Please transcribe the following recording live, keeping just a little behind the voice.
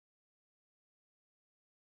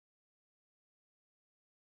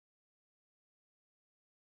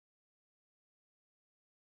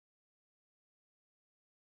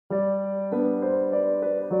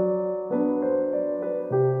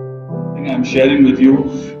I'm sharing with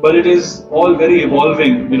you, but it is all very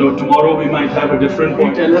evolving. You know, tomorrow we might have a different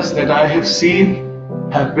point. Tell us that I have seen,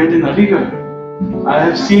 have been in Aligarh. I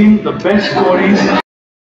have seen the best stories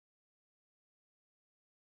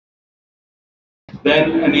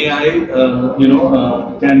than an AI,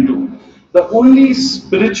 can do. The only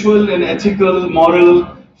spiritual and ethical,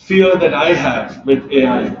 moral fear that I have with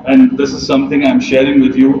AI, and this is something I'm sharing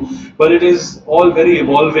with you, but it is all very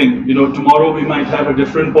evolving. You know, tomorrow we might have a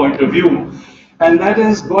different point of view, and that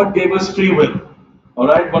is God gave us free will. All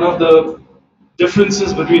right, one of the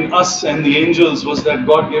differences between us and the angels was that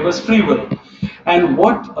God gave us free will. And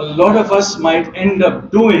what a lot of us might end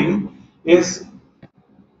up doing is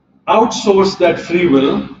outsource that free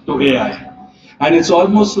will to AI. And it's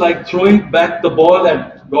almost like throwing back the ball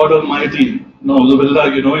at God Almighty,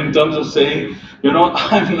 in terms of saying,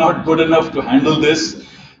 I'm not good enough to handle this,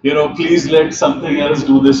 please let something else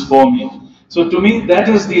do this for me. So to me, that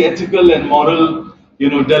is the ethical and moral,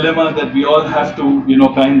 dilemma that we all have to,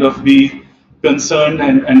 kind of be concerned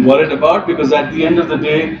and worried about, because at the end of the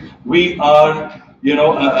day, we are,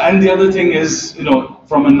 and the other thing is,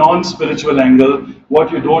 from a non-spiritual angle,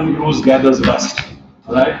 what you don't use gathers dust,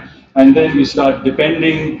 right? And then you start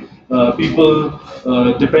depending, people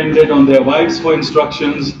depended on their wives for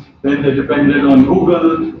instructions, then they depended on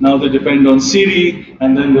Google, now they depend on Siri,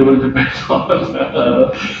 and then they will depend on,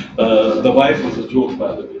 the wife was a joke,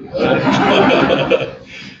 by the way, right?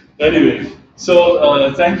 Anyway,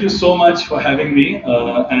 so thank you so much for having me,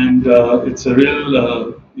 and it's a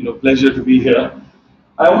real pleasure to be here.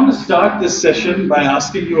 I want to start this session by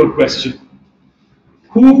asking you a question.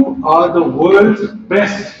 Who are the world's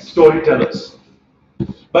best storytellers?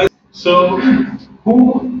 So,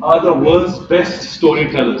 who are the world's best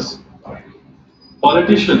storytellers?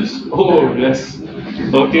 Politicians. Oh, yes.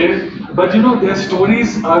 Okay. But their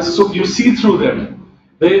stories are so, you see through them.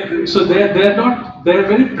 They're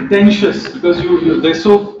very pretentious because they're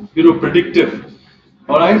so, predictive.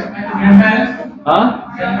 All right? Huh?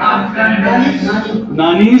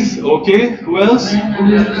 Nannies. Okay. Who else?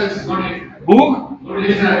 Who?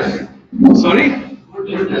 Sorry?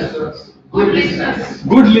 Good listeners.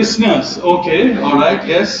 Good listeners. Okay. All right.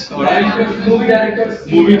 Yes. All right. Movie directors.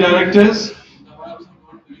 Movie directors.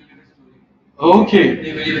 Okay.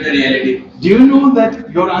 They believe in the reality. Do you know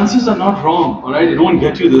that your answers are not wrong? All right. They don't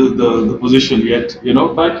get you the position yet.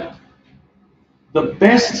 But the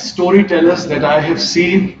best storytellers that I have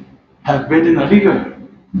seen have been in Aligarh.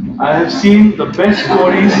 I have seen the best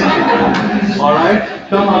stories. All right.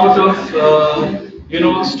 Come out of.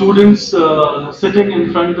 Students sitting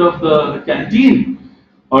in front of the canteen.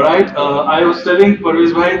 All right, I was telling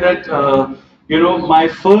Parvez bhai that my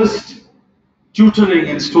first tutoring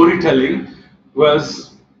in storytelling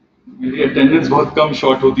was मेरी attendance बहुत कम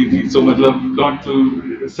short होती थी, so मतलब not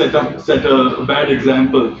to set a bad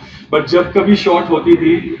example. But जब कभी short होती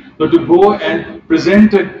थी, so to go and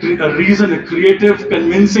present a reason, a creative,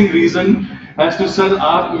 convincing reason. As to sir,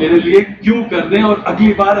 आप मेरे लिए क्यों कर दें और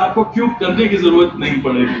अगली बार आपको क्यों करने की जरूरत नहीं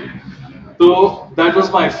पड़ेगी. So that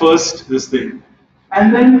was my first this thing.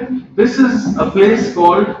 And then this is a place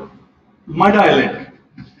called Mud Island.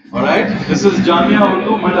 All right, this is Jamia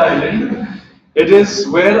Urdu Mud Island. It is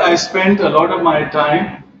where I spent a lot of my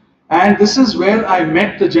time, and this is where I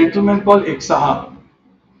met the gentleman called Ek Sahab.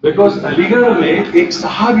 Because Aligarh में एक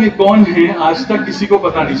साहब ये कौन है आज तक किसी को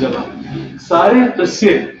पता नहीं चला. सारे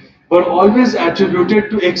किस्से were always attributed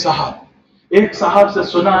to एक साहब. एक साहब से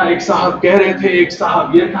सुना, एक साहब कह रहे थे, एक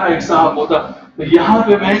साहब ये था, एक साहब वो था. तो यहाँ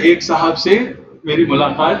पे मैं एक साहब से मेरी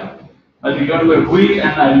मुलाकात अलीगढ़ में हुई,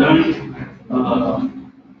 and I learned.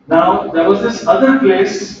 Now there was this other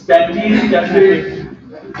place, canteen, cafe,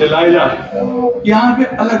 Delilah. यहाँ पे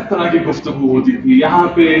अलग तरह की गुफ्तगू होती थी. यहाँ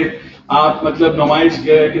पे आप मतलब नुमाइश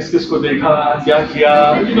गए, किस को देखा, क्या किया,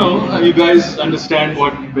 you guys understand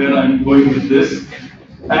where I'm going with this.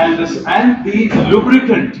 And the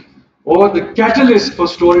lubricant or the catalyst for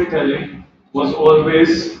storytelling was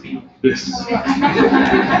always this.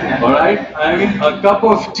 All right, I mean, a cup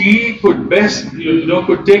of tea could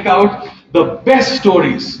could take out the best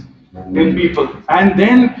stories in people, and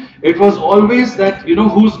then it was always that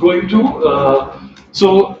who's going to. So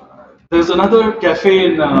there's another cafe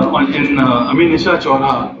in Amin Isha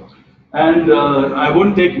Chowra, and I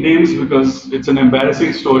won't take names because it's an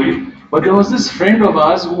embarrassing story. But there was this friend of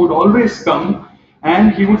ours who would always come,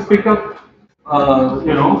 and he would pick up,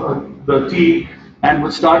 the tea and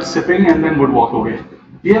would start sipping and then would walk away.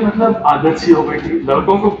 ये मतलब आदत सी हो गई थी.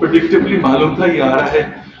 लड़कों को predictably मालूम था ये आ रहा है.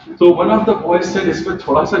 So one of the boys said, इसमें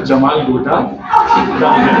थोड़ा सा जमाल गोटा.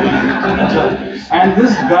 And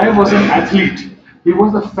this guy was an athlete. he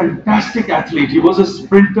was a fantastic athlete. He was a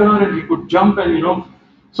sprinter and he could jump and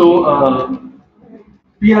so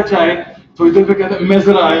पिया चाय तो इधर पे कहता मैं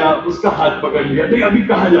जरा आया उसका हाथ पकड़ लिया नहीं अभी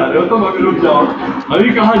कहाँ जा रहे हो तुम अभी रुक जाओ अभी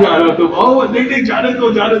कहाँ जा रहे हो तुम ओ नहीं नहीं जा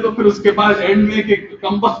रहे तो फिर उसके बाद एंड में कि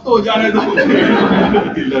कम वक्त हो जा रहे तो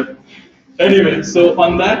anyway so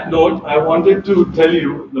on that note I wanted to tell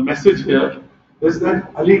you the message here is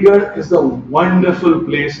that Aligarh is a wonderful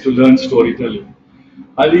place to learn storytelling.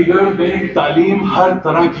 Aligarh में तालीम हर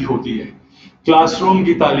तरह की होती है क्लासरूम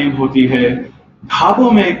की तालीम होती है ढाबों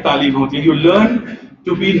में एक तालीम होती है you learn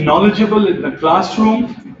to be knowledgeable in the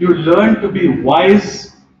classroom, you learn to be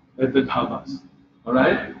wise at the dhabas. All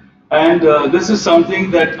right, and this is something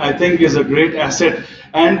that I think is a great asset.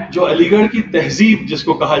 And जो अलीगढ़ की तहजीब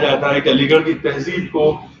जिसको कहा जाता है कि अलीगढ़ की तहजीब को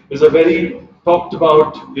is a very talked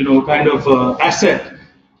about, kind of asset.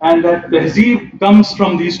 And that तहजीब comes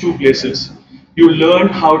from these two places. You learn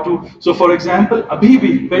how to. So, for example, अभी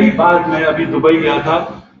भी कई बार मैं अभी दुबई गया था,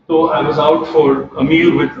 so I was out for a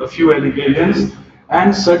meal with a few Algerians.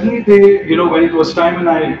 And suddenly they, when it was time and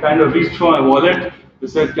I kind of reached for my wallet, they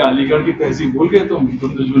said, "क्या अलीगढ़ की तहजीब भूल गए तुम तो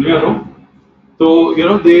जूनियर हो?" So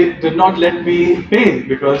they did not let me pay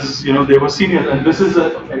because they were seniors, and this is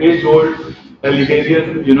an age-old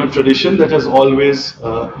Algerian tradition that has always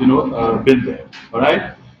been there. All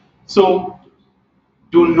right. So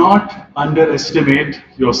do not underestimate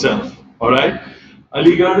yourself. All right.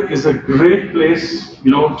 Aligarh is a great place,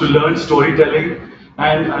 to learn storytelling.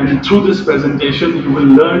 And through this presentation, you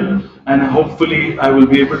will learn, and hopefully I will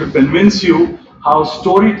be able to convince you how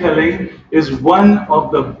storytelling is one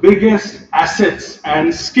of the biggest assets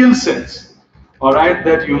and skill sets, all right,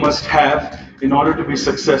 that you must have in order to be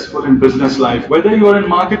successful in business life. Whether you are in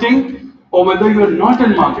marketing or whether you are not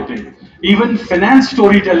in marketing, even finance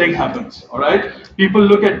storytelling happens, all right. People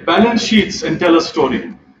look at balance sheets and tell a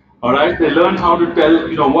story. All right, they learn how to tell,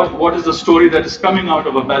 what is the story that is coming out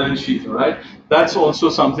of a balance sheet. All right, that's also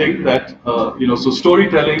something that, so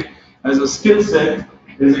storytelling as a skill set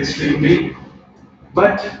is extremely.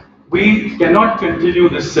 But we cannot continue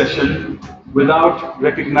this session without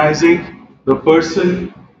recognizing the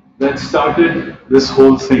person that started this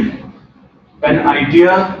whole thing. An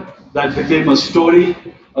idea that became a story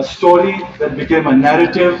that became a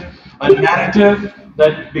narrative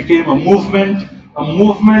that became a movement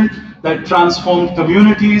that transformed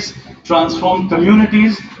communities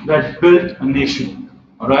that built a nation.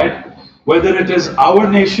 All right? Whether it is our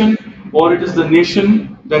nation or it is the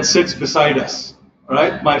nation that sits beside us. All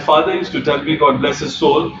right? My father used to tell me, God bless his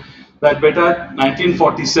soul, that beta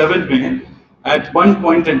 1947 mein, at one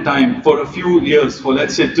point in time, for a few years, for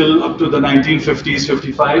let's say till up to the 1950s,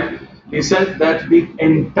 55, he said that the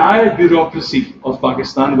entire bureaucracy of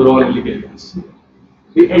Pakistan were all Algerians.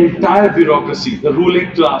 The entire bureaucracy, the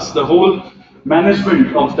ruling class, the whole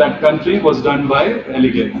management of that country was done by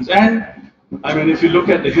Algerians. And I mean, if you look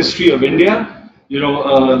at the history of India,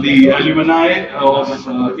 the alumni of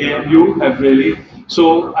AMU have really.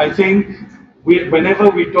 So I think whenever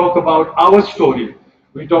we talk about our story,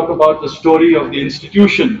 we talk about the story of the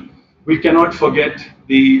institution. We cannot forget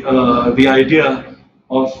the idea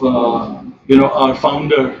of our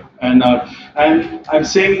founder and I'm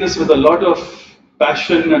saying this with a lot of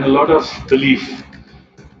passion and a lot of belief.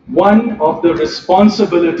 One of the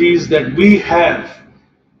responsibilities that we have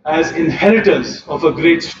as inheritors of a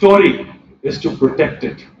great story is to protect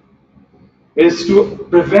it, is to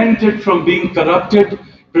prevent it from being corrupted,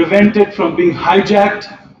 prevent it from being hijacked,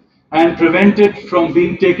 and prevent it from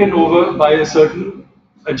being taken over by a certain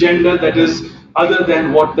agenda that is other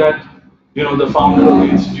than what that the founder of the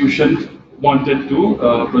institution wanted to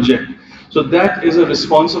project. So that is a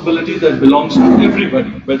responsibility that belongs to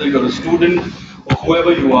everybody, whether you're a student or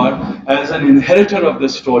whoever you are. As an inheritor of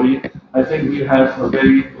this story, I think we have a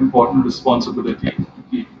very important responsibility to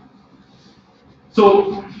keep.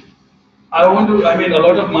 So a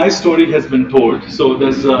lot of my story has been told, so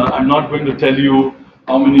I'm not going to tell you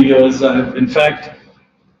how many years I've, in fact,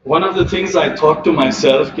 one of the things I thought to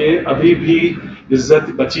myself कि अभी भी इज्जत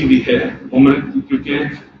बची हुई है उम्र की, क्योंकि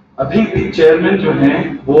अभी भी चेयरमैन जो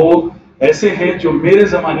हैं वो ऐसे हैं जो मेरे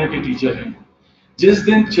जमाने के टीचर हैं. जिस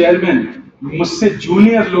दिन चेयरमैन मुझसे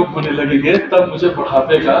जूनियर लोग होने लगेंगे तब मुझे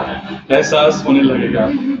बुढ़ापे का एहसास होने लगेगा.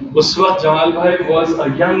 उस वक्त जमाल भाई was a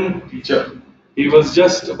young teacher. He was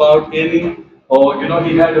just about in, or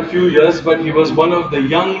he had a few years, but he was one of the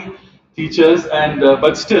young teachers, and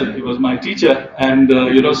but still he was my teacher, and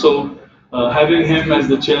so having him as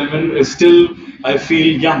the chairman is still, I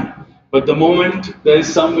feel young. But the moment there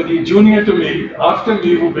is somebody junior to me, after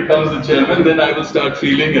me, who becomes the chairman, then I will start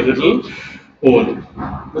feeling a little old.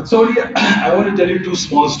 But sorry, I want to tell you two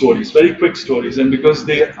small stories, very quick stories, and because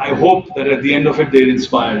I hope that at the end of it they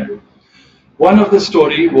inspire you. One of the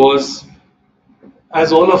story was,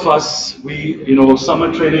 as all of us,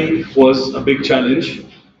 summer training was a big challenge.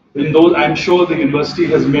 In those, I'm sure the university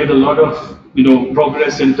has made a lot of,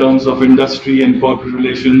 progress in terms of industry and corporate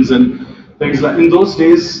relations and things like. In those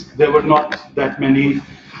days, there were not that many,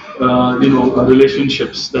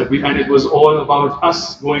 relationships and it was all about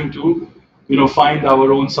us going to, find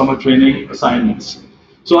our own summer training assignments.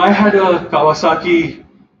 So I had a Kawasaki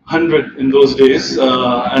 100 in those days,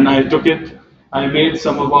 and I took it. I made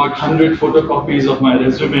some about 100 photocopies of my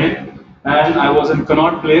resume, and I was in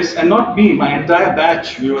Connaught Place, and not me, my entire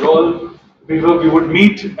batch. We would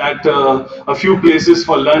meet at a few places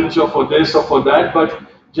for lunch or for this or for that, but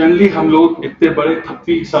generally हम लोग इतने बड़े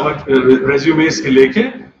थप्पी सब resumes के लेके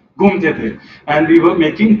घूमते थे, and we were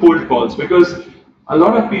making cold calls because a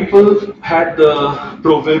lot of people had the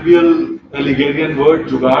proverbial Aligarhian word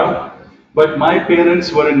jugaad. But my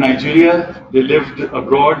parents were in Nigeria, they lived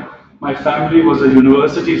abroad. My family was a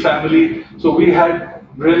university family, so we had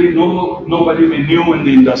really nobody we knew in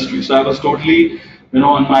the industry. So I was totally,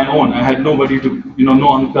 on my own. I had nobody to, no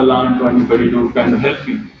uncle, aunt, or anybody to kind of help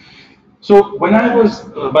me. So when I was,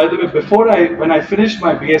 by the way, when I finished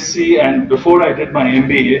my BSc and before I did my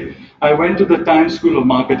MBA, I went to the Times School of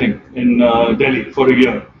Marketing in Delhi for a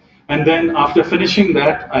year. And then after finishing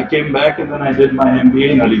that, I came back and then I did my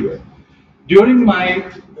MBA in Aligarh. During my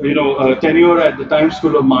tenure at the Times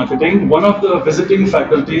School of Marketing, one of the visiting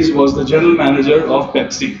faculties was the general manager of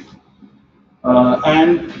Pepsi.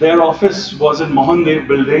 And their office was in Mohandev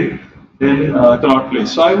building in Connaught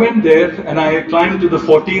Place. So I went there and I climbed to the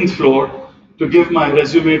 14th floor to give my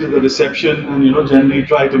resume to the reception and generally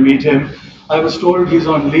try to meet him. I was told he's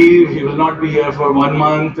on leave, he will not be here for 1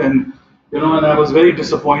 month, and and I was very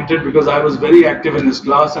disappointed because I was very active in his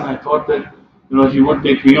class and I thought that he would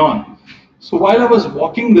take me on. So while I was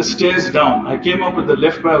walking the stairs down, I came up with the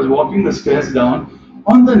lift, but I was walking the stairs down.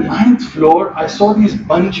 On the 9th floor, I saw these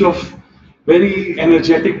bunch of very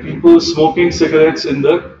energetic people smoking cigarettes in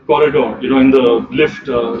the corridor, in the lift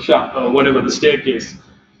shaft, whatever, the staircase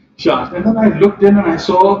shaft. And then I looked in and I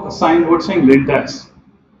saw a signboard saying Lintas.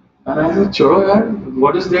 And I said, chalo yaar,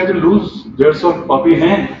 what is there to lose? There's some puppy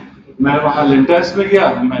hain. मैं वहाँ Lintas में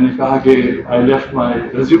गया, मैंने कहा कि I left my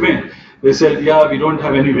resume. They said, yeah, we don't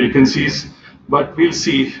have any vacancies, but we'll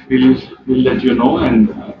see, we'll let you know.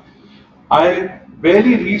 And I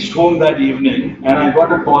barely reached home that evening, and I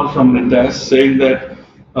got a call from Lintas saying that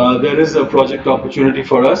there is a project opportunity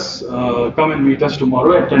for us. Come and meet us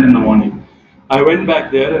tomorrow at 10 in the morning. I went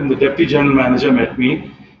back there, and the deputy general manager met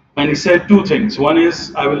me, and he said two things. One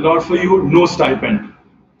is, I will offer you no stipend.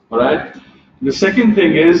 All right. The second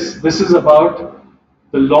thing is, this is about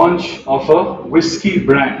the launch of a whiskey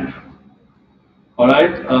brand. All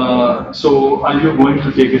right, so are you going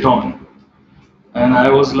to take it on? And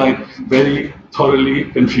I was like very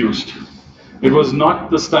thoroughly confused. It was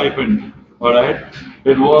not the stipend, all right?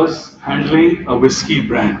 It was handling a whiskey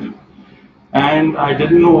brand. And I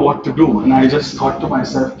didn't know what to do. And I just thought to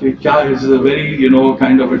myself, kya, this is a very,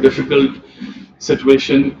 kind of a difficult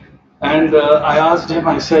situation. And I asked him,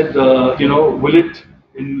 I said, will it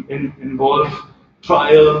involve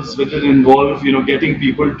trials? Will it involve, getting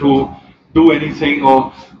people to do anything,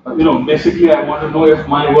 or basically I want to know if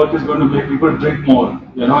my work is going to make people drink more,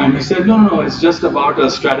 and he said no, it's just about a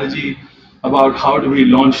strategy about how do we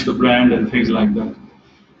launch the brand and things like that.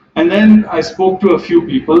 And then I spoke to a few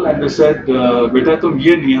people and they said, beta tum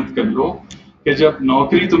ye niyat kar lo कि जब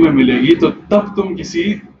नौकरी तुम्हें मिलेगी तो तब तुम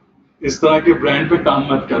किसी इस तरह के ब्रांड पे काम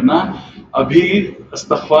मत करना, अभी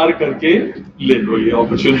इस्तग़फ़ार करके ले लो ये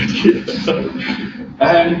opportunity.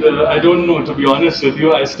 And I don't know, to be honest with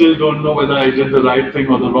you, I still don't know whether I did the right thing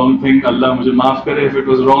or the wrong thing. Allah mujhe maaf kare if it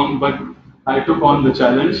was wrong, but I took on the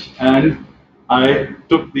challenge and I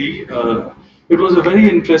took it was a very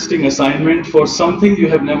interesting assignment for something you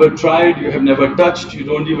have never tried, you have never touched, you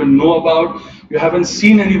don't even know about, you haven't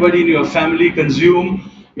seen anybody in your family consume,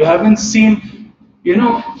 you haven't seen,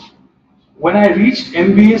 when I reached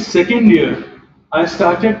MBA second year, I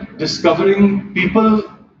started discovering people.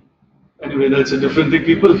 Anyway, that's a different thing.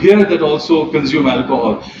 People here that also consume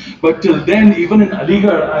alcohol. But till then, even in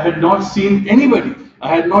Aligarh, I had not seen anybody.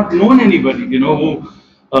 I had not known anybody, who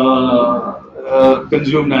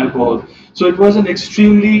consumed alcohol. So it was an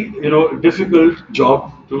extremely, difficult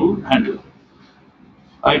job to handle.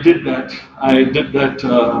 I did that. I did that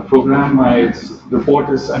program. My report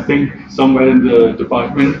is, I think, somewhere in the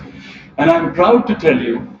department. And I'm proud to tell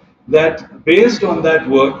you that based on that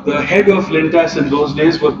work, the head of Lintas in those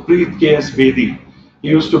days was Preet K.S. Bedi. He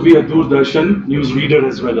used to be a Doordarshan news reader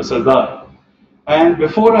as well, a Sardar. And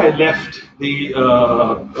before I left the,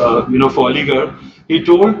 for Aligarh, he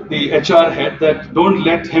told the HR head that don't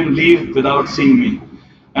let him leave without seeing me.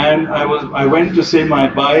 And I went to say my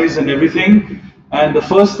byes and everything. And the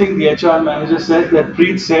first thing the HR manager said, that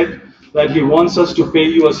Preet said that he wants us to pay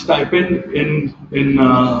you a stipend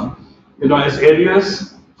as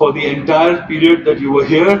areas for the entire period that you were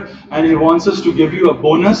here, and he wants us to give you a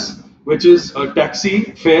bonus, which is a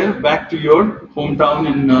taxi fare back to your hometown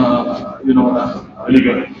in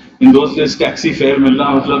Aligarh. In those days, taxi fare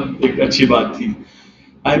milna matlab ek achhi baat thi.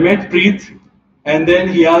 I met Preet, and then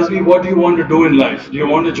he asked me, what do you want to do in life? Do you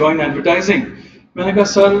want to join advertising? I said,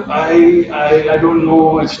 sir, I don't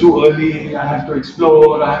know, it's too early, I have to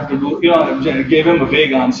explore, I have to do, I gave him a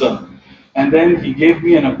vague answer. And then he gave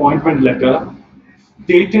me an appointment letter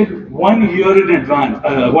dated 1 year in advance,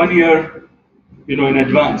 in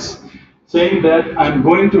advance, saying that I'm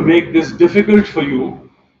going to make this difficult for you.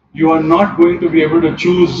 You are not going to be able to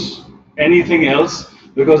choose anything else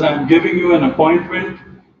because I'm giving you an appointment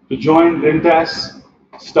to join Lintas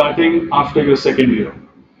starting after your second year.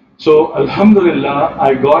 So, Alhamdulillah,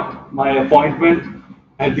 I got my appointment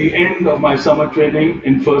at the end of my summer training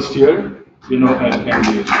in first year, at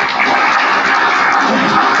MBA.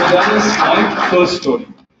 So that is my first story.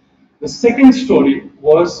 The second story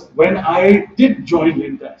was when I did join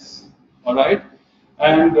Lintas, all right?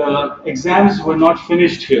 And exams were not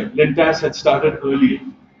finished here. Lintas had started early.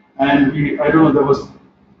 And in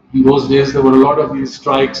those days, there were a lot of these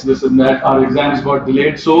strikes, this and that. Our exams got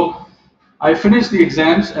delayed. So I finished the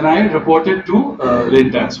exams and I reported to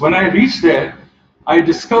Lintas. When I reached there, I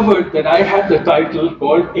discovered that I had the title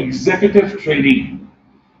called Executive Trainee.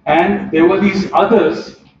 And there were these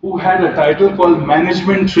others who had a title called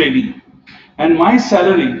Management Trainee. And my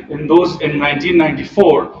salary in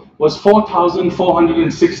 1994 was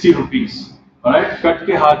 4,460 rupees. All right? Cut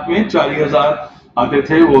ke haath mein 4,000 aate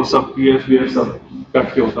the, wo sab PF, sab cut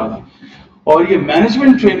ke hota tha. Aur ye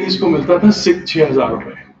management trainees ko milta tha 6,000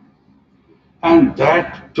 rupees. And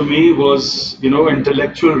that to me was,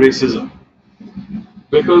 intellectual racism.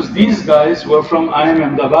 Because these guys were from, I am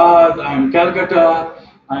Ahmedabad, I am Calcutta,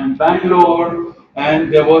 I am Bangalore,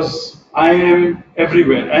 and there was, I am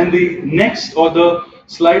everywhere. And the next or the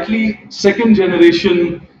slightly second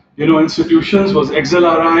generation, institutions was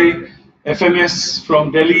XLRI, FMS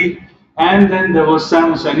from Delhi, and then there was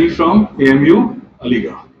Sam Husaini from AMU,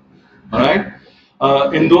 Aligarh. All right?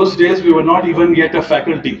 In those days, we were not even yet a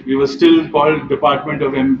faculty. We were still called Department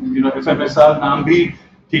of FMSR. Naam bhi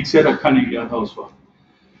theek se rakha nahi gaya tha us waqt.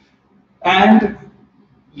 And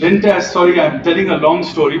Lintas, sorry, I'm telling a long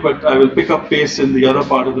story, but I will pick up pace in the other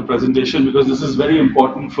part of the presentation because this is very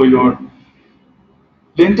important for your.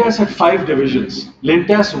 Lintas had 5 divisions.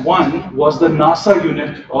 Lintas 1 was the NASA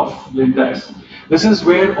unit of Lintas. This is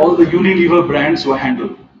where all the Unilever brands were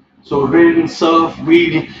handled. So Rin, Surf,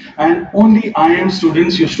 Wheel, and only IM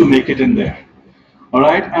students used to make it in there. All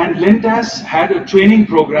right, and Lintas had a training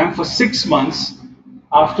program for 6 months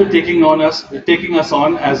after taking us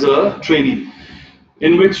on as a trainee,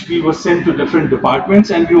 in which we were sent to different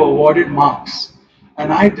departments and we were awarded marks.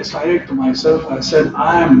 And I decided to myself, I said,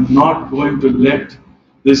 I am not going to let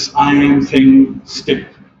this IM thing stick.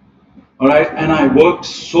 All right, and I worked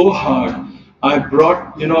so hard. I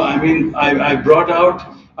brought, I brought out,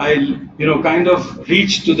 kind of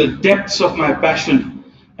reached to the depths of my passion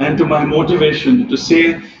and to my motivation to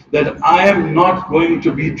say that I am not going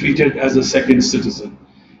to be treated as a second citizen.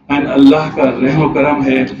 And Allah ka rehm karam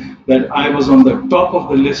hai that I was on the top of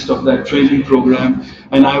the list of that training program,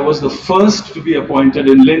 and I was the first to be appointed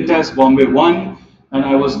in Lintas Bombay 1, and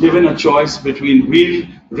I was given a choice between Wheel,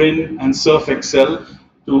 Rin, and Surf Excel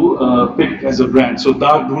to pick as a brand. So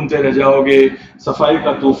Daag Dhoondte Reh Jaoge, Safai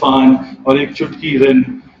Ka Toofan, or Ek Chutki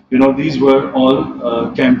Rin, these were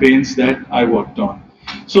all campaigns that I worked on.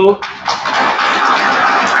 So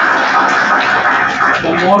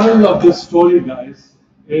the moral of this story, guys,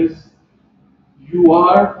 is you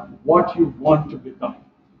are what you want to become.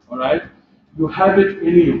 All right? You have it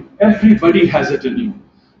in you. Everybody has it in you.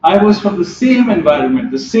 I was from the same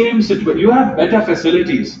environment, the same situation. You have better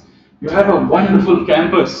facilities. You have a wonderful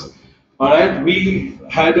campus. All right? We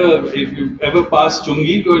had if you ever pass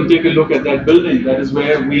Chungi, go and take a look at that building. That is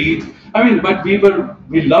where we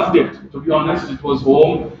loved it. To be honest, it was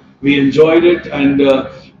home. We enjoyed it and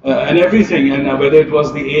everything. And whether it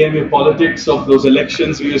was the AMA politics of those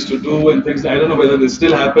elections we used to do and things, I don't know whether they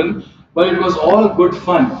still happen, but it was all good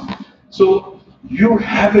fun. So you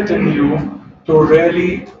have it in you to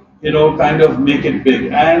really, kind of make it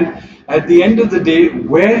big. And at the end of the day,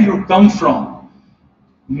 where you come from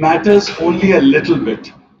matters only a little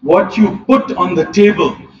bit. What you put on the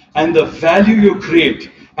table and the value you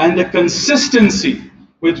create and the consistency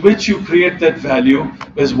with which you create that value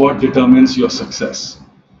is what determines your success.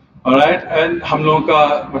 Alright, and हम लोगों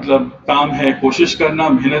का मतलब काम है कोशिश करना,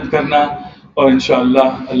 मेहनत करना और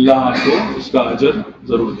इंशाअल्लाह अल्लाह आपको उसका अजर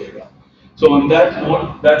जरूर देगा. So on that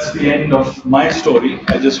note, that's the end of my story.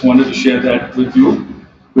 I just wanted to share that with you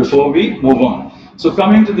before we move on. So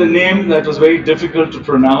coming to the name that was very difficult to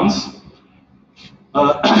pronounce,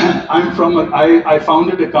 I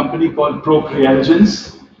founded a company called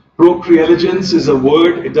Procrealligence. Procrealligence is a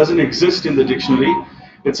word, it doesn't exist in the dictionary.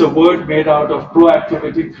 It's a word made out of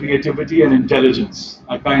proactivity, creativity, and intelligence.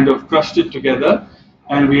 I kind of crushed it together,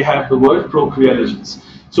 and we have the word Procrealligence.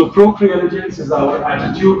 So Procrealligence is our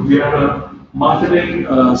attitude. We are a marketing,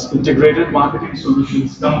 integrated marketing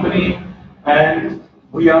solutions company, and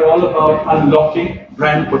we are all about unlocking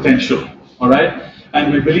brand potential, all right?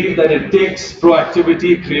 And we believe that it takes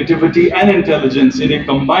proactivity, creativity, and intelligence in a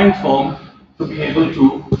combined form to be able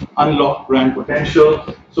to unlock brand potential.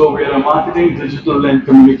 So we are a marketing, digital, and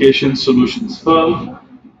communication solutions firm.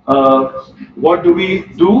 What do?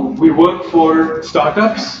 We work for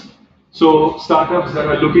startups. So startups that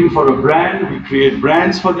are looking for a brand, we create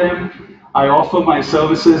brands for them. I offer my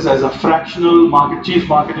services as a fractional chief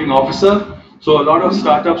marketing officer. So a lot of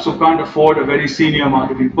startups who can't afford a very senior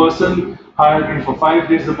marketing person hire me for 5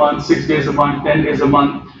 days a month, 6 days a month, 10 days a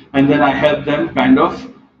month, and then I help them kind of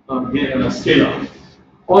scale up.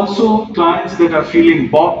 Also, clients that are feeling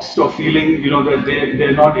boxed or feeling, that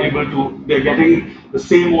they're not able to, they're getting the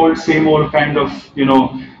same old kind of,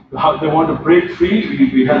 how they want to break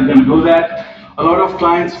free, we help them do that. A lot of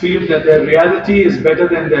clients feel that their reality is better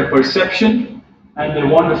than their perception, and they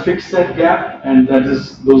want to fix that gap, and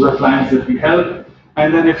those are clients that we help.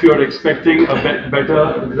 And then if you're expecting a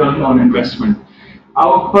better return on investment.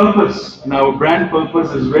 Our purpose and our brand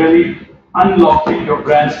purpose is really unlocking your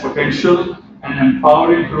brand's potential and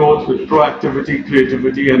empowering growth with proactivity,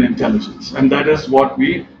 creativity, and intelligence. And that is what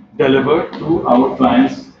we deliver to our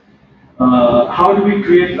clients. How do we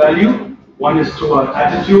create value? One is through our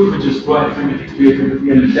attitude, which is proactivity,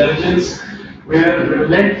 creativity, and intelligence. We are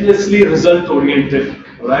relentlessly result-oriented,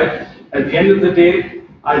 right? At the end of the day,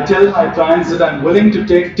 I tell my clients that I'm willing to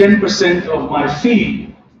take 10% of my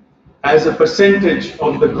fee as a percentage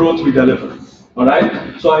of the growth we deliver, all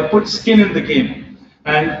right? So I put skin in the game,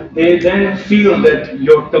 and they then feel that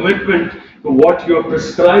your commitment to what you're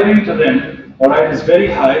prescribing to them, all right, is very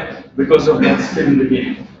high because of that skin in the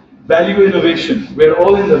game. Value innovation, we're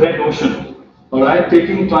all in the red ocean, all right?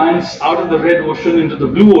 Taking clients out of the red ocean into the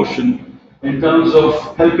blue ocean in terms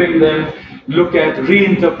of helping them look at,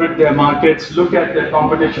 reinterpret their markets, look at their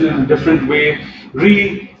competition in a different way,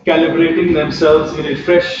 recalibrating themselves in a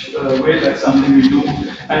fresh way. That's something we do.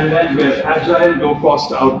 And then we have agile,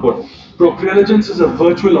 low-cost output. Procrealligence is a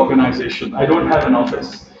virtual organization. I don't have an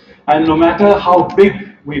office. And no matter how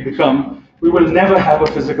big we become, we will never have a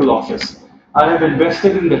physical office. I have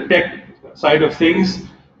invested in the tech side of things.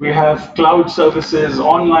 We have cloud services,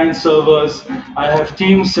 online servers. I have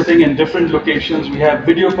teams sitting in different locations. We have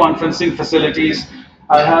video conferencing facilities.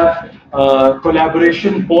 I have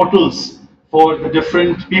collaboration portals for the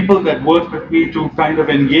different people that work with me to kind of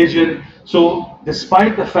engage in. So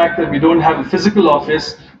despite the fact that we don't have a physical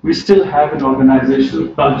office, we still have an organizational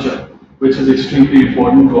culture, which is extremely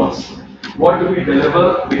important to us. What do we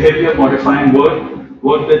deliver? Behavior modifying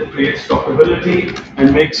work that creates talkability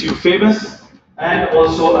and makes you famous, and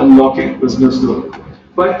also unlocking business growth.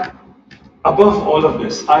 But above all of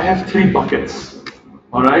this, I have 3 buckets,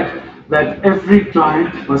 all right, that every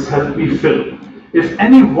client must help me fill. If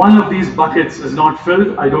any one of these buckets is not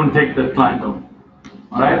filled, I don't take that client on,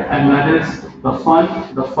 all right, and that is the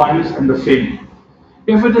fun, the funds, and the fame.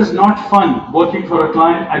 If it is not fun working for a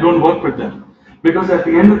client, I don't work with them, because at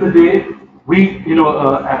the end of the day,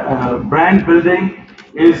 brand building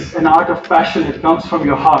is an art of passion. It comes from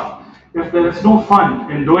your heart. If there is no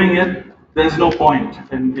fun in doing it, there's no point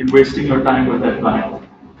in wasting your time with that client.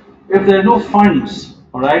 If there are no funds,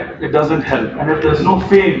 all right, it doesn't help. And if there's no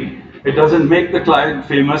fame, it doesn't make the client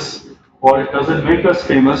famous, or it doesn't make us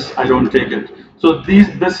famous, I don't take it. So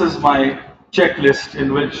this is my checklist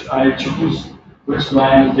in which I choose which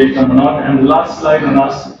client to take on or not. And the last slide on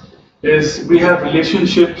us is we have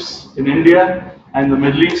relationships in India and the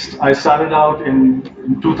Middle East. I started out in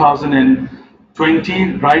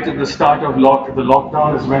 2020, right at the start of the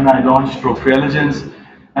lockdown is when I launched Procrealligence.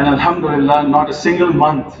 And alhamdulillah, not a single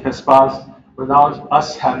month has passed without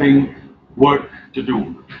us having work to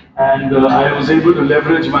do. And I was able to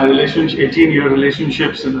leverage my 18-year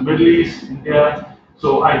relationships in the Middle East, India,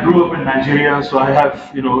 So I grew up in Nigeria, so I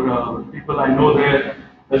have, people I know there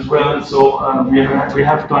as well. So we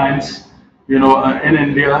have clients, in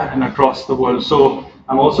India and across the world. So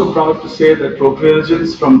I'm also proud to say that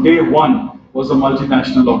Procrealligence from day one was a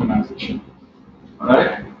multinational organization. All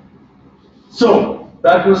right. So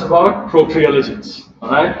that was about Procrealligence. All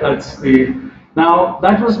right. Now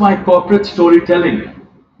that was my corporate storytelling.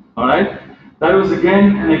 All right. That was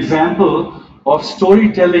again an example of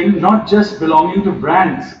storytelling, not just belonging to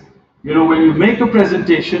brands. When you make a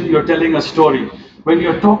presentation, you're telling a story. When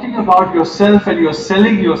you're talking about yourself and you're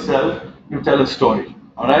selling yourself, you tell a story.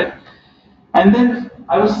 All right. And then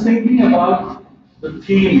I was thinking about the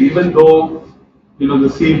theme, even though the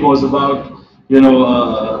theme was about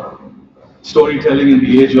storytelling in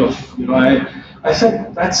the age of I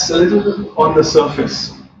said that's a little on the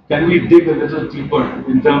surface. Can we dig a little deeper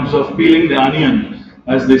in terms of peeling the onion,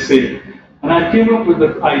 as they say? And I came up with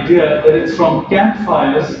the idea that it's from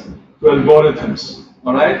campfires to algorithms.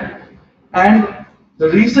 All right, and the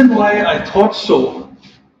reason why I thought so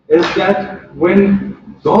is that when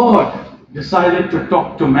God decided to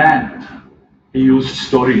talk to man, he used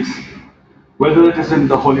stories. Whether it is in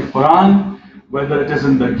the Holy Quran, whether it is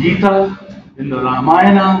in the Gita, in the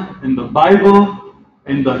Ramayana, in the Bible,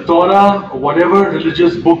 in the Torah, or whatever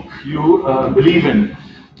religious book you believe in,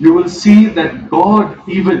 you will see that God,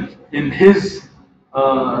 even in his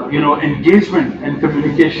engagement and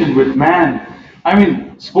communication with man,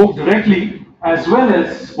 spoke directly as well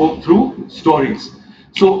as spoke through stories.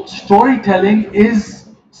 So storytelling is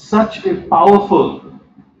such a powerful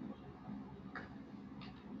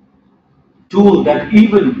tool that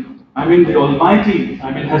even, the Almighty,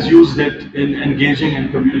 has used it in engaging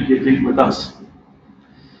and communicating with us.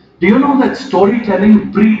 Do you know that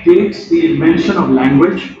storytelling predates the invention of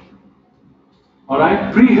language? All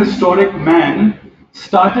right, prehistoric man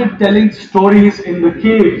started telling stories in the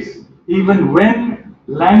caves even when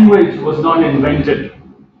language was not invented.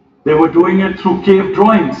 They were doing it through cave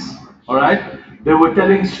drawings. All right, they were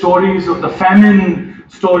telling stories of the famine,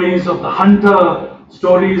 stories of the hunter,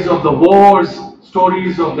 stories of the wars,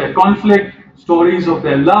 stories of their conflict, stories of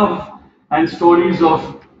their love, and stories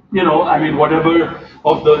of whatever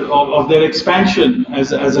of their expansion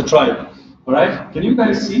as a tribe. All right, can you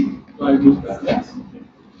guys see? Do I do that? Yes.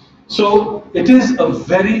 So it is a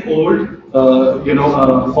very old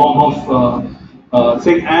form of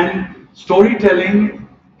thing, and storytelling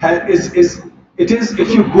is if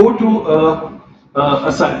you go to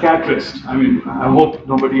a psychiatrist. I hope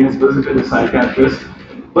nobody has visited a psychiatrist.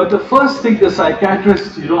 But the first thing the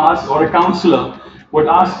psychiatrist, asks, or a counselor would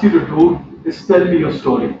ask you to do is tell me your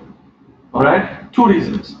story. All right? Two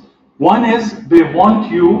reasons. One is they want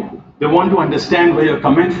to understand where you're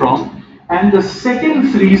coming from. And the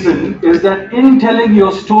second reason is that in telling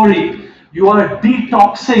your story, you are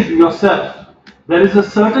detoxing yourself. There is a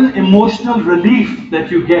certain emotional relief that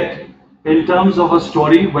you get in terms of a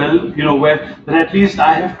story, where at least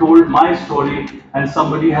I have told my story and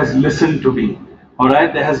somebody has listened to me. All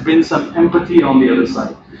right, there has been some empathy on the other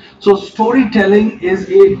side. So storytelling is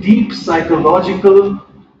a deep psychological,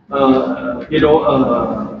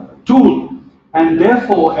 tool, and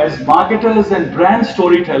therefore, as marketers and brand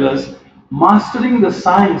storytellers, mastering the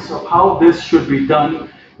science of how this should be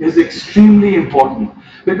done is extremely important.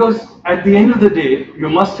 Because at the end of the day, you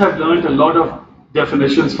must have learned a lot of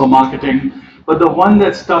definitions for marketing, but the one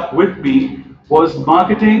that stuck with me was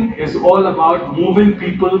marketing is all about moving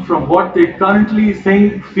people from what they currently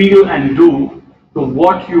think, feel, and do to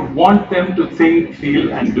what you want them to think,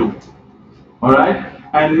 feel, and do. All right?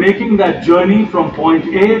 And making that journey from point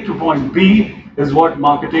A to point B is what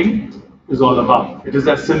marketing is all about. It is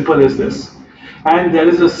as simple as this. And there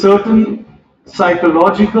is a certain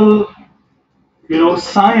psychological,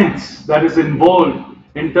 science that is involved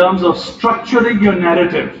in terms of structuring your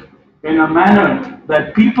narrative in a manner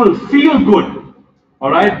that people feel good.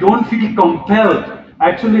 All right, don't feel compelled.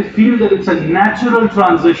 Actually feel that it's a natural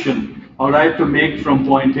transition, all right, to make from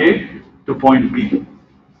point A to point B.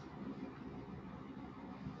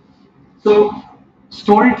 So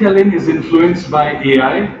storytelling is influenced by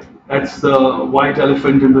AI. That's the white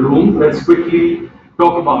elephant in the room. Let's quickly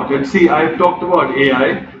talk about it. See, I've talked about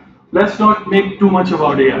AI. Let's not make too much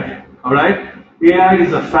about AI. All right, AI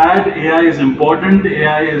is a fad. AI is important.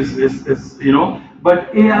 AI is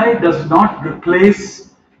but AI does not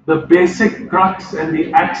replace the basic crux and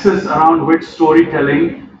the axis around which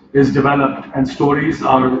storytelling is developed and stories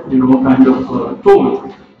are,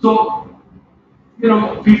 told. So,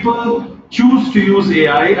 people choose to use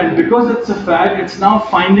AI, and because it's a fad, it's now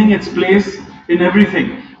finding its place in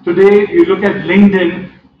everything. Today, you look at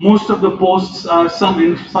LinkedIn, Most of the posts are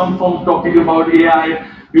in some form talking about AI.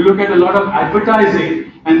 You look at a lot of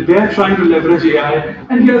advertising and they're trying to leverage AI.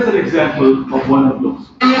 And here's an example of one of those.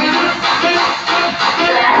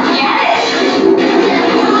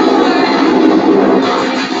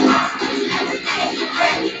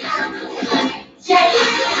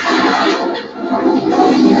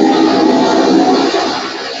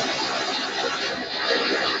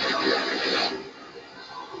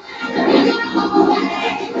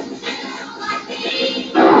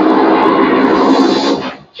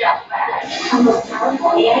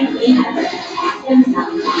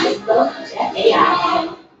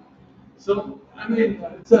 So, I mean,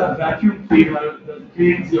 it's a vacuum cleaner that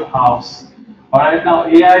cleans your house. Alright, now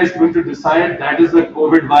AI is going to decide that is a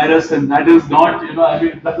COVID virus and that is not, I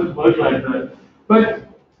mean, it doesn't work like that. But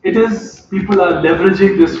it is, people are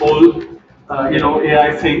leveraging this whole,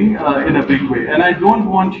 AI thing in a big way. And I don't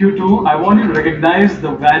want you to, I want you to recognize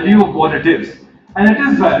the value of what it is. And it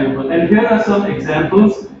is valuable. And here are some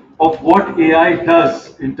examples of what AI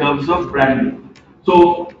does in terms of branding.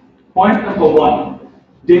 So, point number one,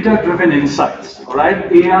 data-driven insights. All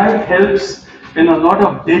right, AI helps in a lot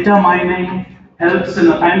of data mining, helps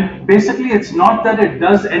in, and basically it's not that it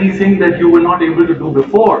does anything that you were not able to do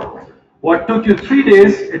before. What took you 3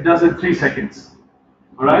 days, it does in 3 seconds.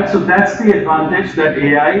 All right, so that's the advantage that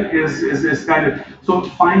AI is kind of, so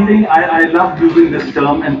finding, I love using this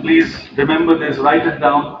term, and please remember this, write it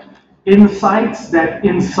down, insights that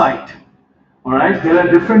incite. All right, there are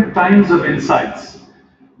different kinds of insights,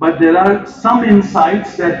 but there are some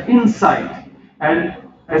insights that incite, and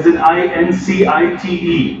as in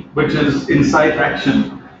INCITE, which is incite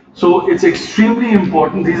action. So it's extremely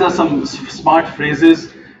important. These are some smart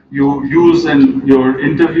phrases you use in your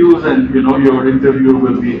interviews, and your interviewer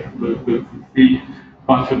will be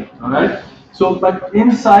confident. All right. So, but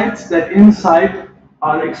insights that incite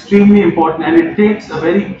are extremely important, and it takes a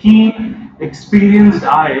very keen, experienced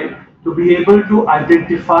eye to be able to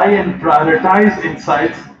identify and prioritize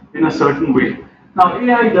insights in a certain way. Now,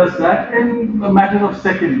 AI does that in a matter of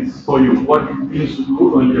seconds for you, what it needs to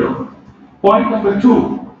do earlier. Point number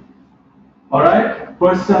two, all right,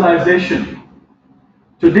 personalization.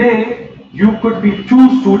 Today, you could be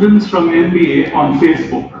 2 students from MBA on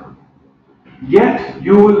Facebook, yet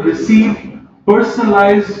you will receive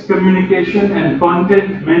personalized communication and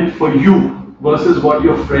content meant for you versus what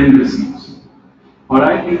your friend receives. All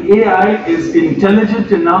right, the AI is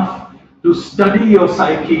intelligent enough to study your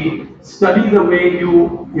psyche, study the way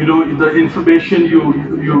the information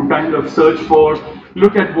you kind of search for,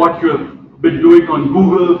 look at what you've been doing on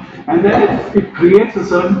Google, and then it creates a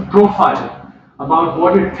certain profile about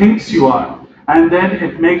what it thinks you are, and then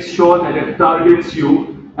it makes sure that it targets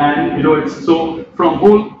you, and it's so from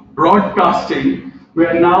whole broadcasting, we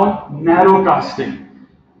are now narrowcasting.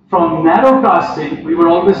 From narrowcasting, we were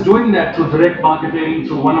always doing that through direct marketing,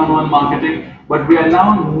 through one-on-one marketing, but we are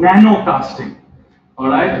now nanocasting, all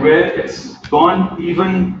right, where it's gone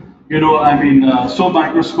even, so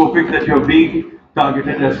microscopic that you're being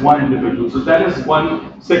targeted as one individual. So that is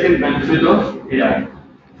one second benefit of AI.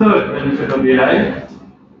 Third benefit of AI,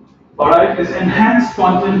 all right, is enhanced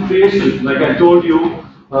content creation. Like I told you,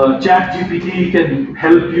 ChatGPT can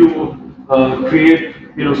help you create,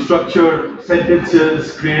 structure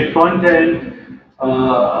sentences, create content.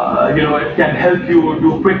 It can help you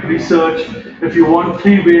do quick research. If you want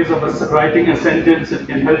 3 ways of writing a sentence, it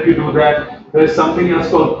can help you do that. There is something else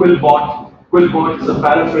called Quillbot. Quillbot is a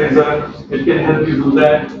paraphraser. It can help you do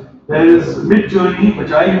that. There is Midjourney,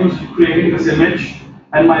 which I use creating this image.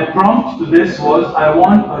 And my prompt to this was, I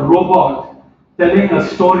want a robot telling a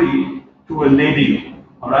story to a lady,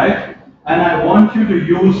 all right? And I want you to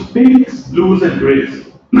use pinks, blues, and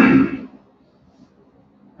grays. And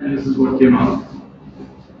this is what came out.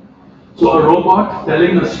 So a robot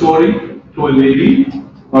telling a story to a lady,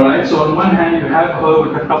 all right? So on one hand, you have her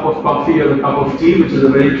with a cup of coffee or a cup of tea, which is a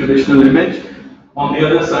very traditional image. On the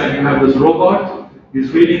other side, you have this robot.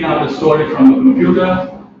 He's reading out a story from a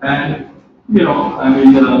computer, and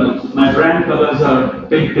my brand colors are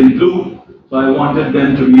pink and blue, so I wanted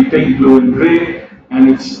them to be pink, blue, and gray, and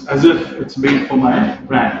it's as if it's made for my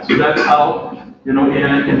brand. So that's how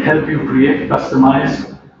AI can help you create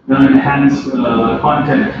customized, enhanced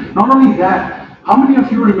content. Not only that, how many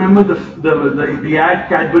of you remember the ad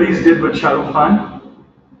Cadbury's did with Shah Rukh Khan,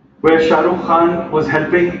 where Shah Rukh Khan was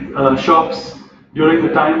helping shops during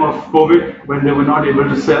the time of COVID when they were not able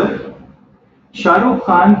to sell? Shah Rukh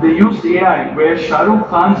Khan, they used AI where Shah Rukh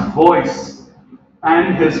Khan's voice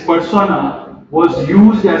and his persona was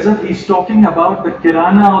used as if he's talking about the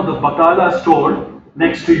Kirana or the Bakala store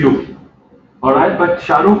next to you. Alright, but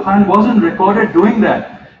Shah Rukh Khan wasn't recorded doing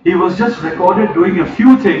that. He was just recorded doing a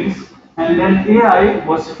few things, and then AI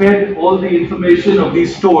was fed all the information of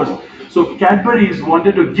these stores. So Cadbury's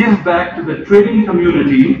wanted to give back to the trading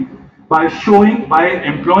community by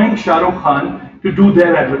employing Shah Rukh Khan to do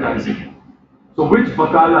their advertising. So which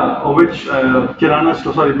bakala or which kirana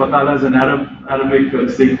store? Sorry, bakala is an Arabic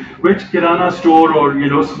thing. Which kirana store or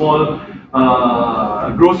small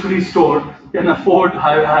grocery store can afford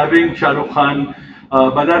having Shah Rukh Khan?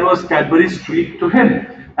 But that was Cadbury's treat to him.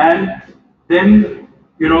 And then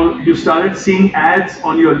you started seeing ads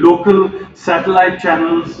on your local satellite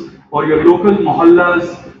channels or your local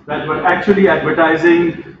mohallas that were actually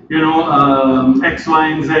advertising X, Y,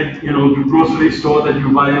 and Z, grocery store that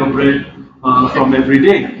you buy your bread from every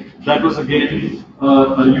day. That was again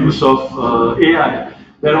a use of AI.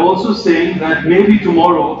 They're also saying that maybe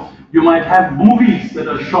tomorrow you might have movies that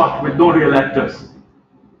are shot with no real actors.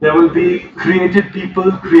 There will be created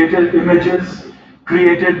people, created images,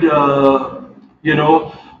 created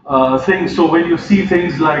things. So when you see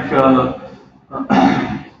things like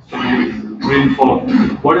Rainfall,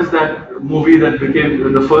 what is that movie that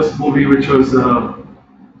became the first movie, which was the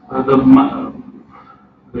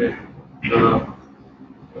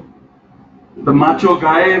macho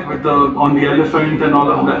guy with on the elephant and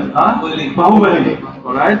all of that? Bahubali.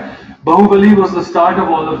 All right. Bahubali was the start of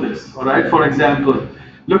all of this. All right. For example,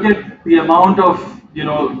 look at the amount of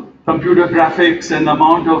computer graphics and the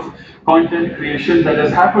amount of content creation that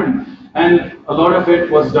has happened, and a lot of it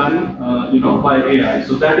was done by AI.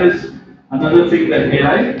 So that is another thing that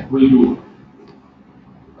AI will do.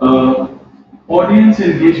 Audience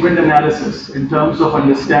engagement analysis in terms of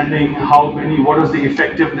understanding what is the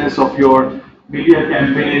effectiveness of your media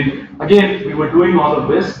campaign. Again, we were doing all of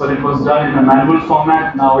this, but it was done in a manual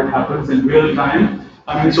format. Now it happens in real time.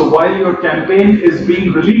 So while your campaign is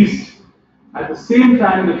being released, at the same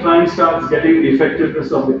time the client starts getting the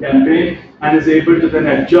effectiveness of the campaign and is able to then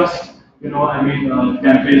adjust,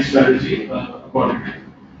 campaign strategy accordingly.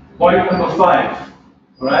 Point number 5,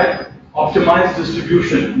 all right? Optimize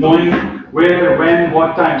distribution, knowing where, when,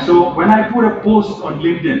 what time. So when I put a post on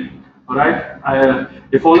LinkedIn, all right,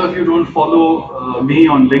 if all of you don't follow me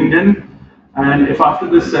on LinkedIn, and if after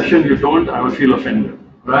this session you don't, I will feel offended,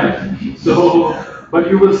 right? So, but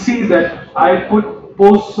you will see that I put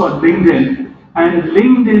posts on LinkedIn, and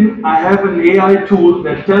LinkedIn, I have an AI tool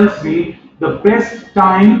that tells me the best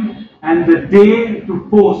time and the day to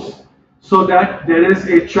post, so that there is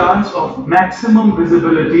a chance of maximum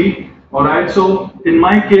visibility. All right, so in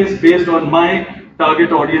my case, based on my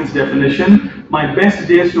target audience definition, my best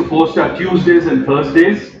days to post are Tuesdays and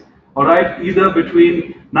Thursdays. All right, either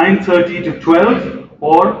between 9:30 to 12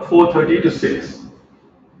 or 4:30 to 6.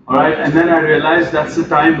 All right, and then I realized that's the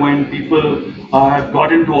time when people have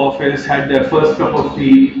got into office, had their first cup of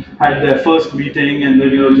tea, had their first meeting, and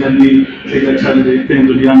then generally take a challenge, and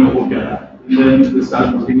then they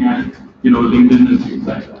start looking at LinkedIn and things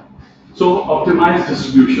like that. So optimize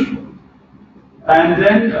distribution. And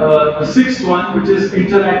then the 6th one, which is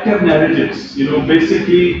interactive narratives.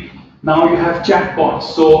 Basically now you have chatbots.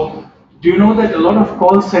 So do you know that a lot of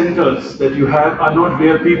call centers that you have are not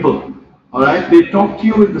real people? All right, they talk to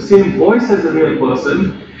you in the same voice as a real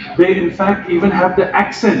person. They in fact even have the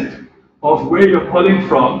accent of where you're calling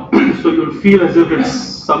from, so you'll feel as if it's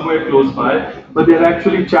somewhere close by, but they're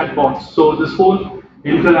actually chatbots. So this whole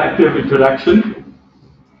interactive interaction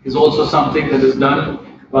is also something that is done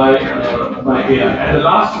by AI. And the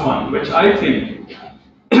last one, which I think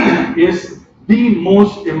is the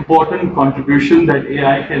most important contribution that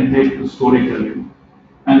AI can make to storytelling,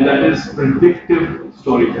 and that is predictive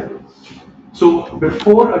storytelling. So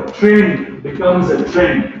before a trend becomes a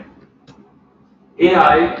trend,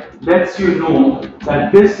 AI lets you know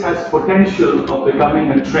that this has potential of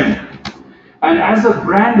becoming a trend. And as a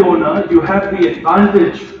brand owner, you have the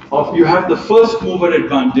advantage of, you have the first mover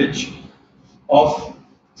advantage of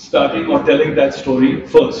starting or telling that story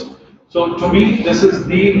first. So to me, this is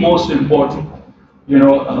the most important,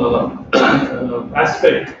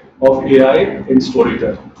 aspect of AI in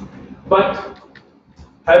storytelling. But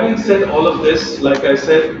having said all of this, like I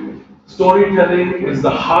said, storytelling is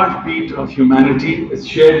the heartbeat of humanity. It's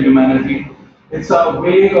shared humanity. It's our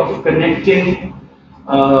way of connecting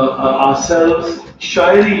ourselves.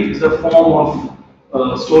 Shairi is a form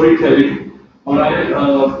of storytelling. All right,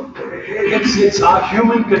 it's our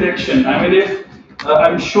human connection.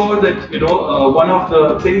 I'm sure that one of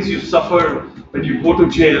the things you suffer when you go to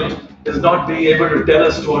jail is not being able to tell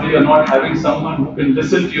a story or not having someone who can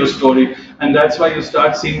listen to your story, and that's why you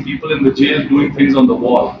start seeing people in the jail doing things on the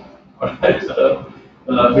wall, all right?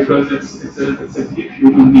 Because it's a deep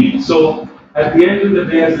human need. So at the end of the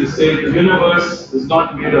day, as they say, the universe is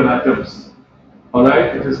not made of atoms. All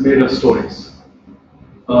right, it is made of stories.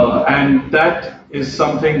 And that is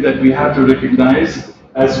something that we have to recognize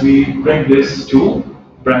as we bring this to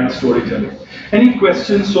brand storytelling. Any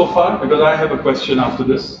questions so far? Because I have a question after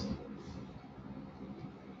this.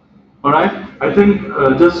 All right, I think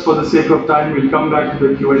just for the sake of time, we'll come back to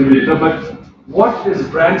the Q&A later, but what is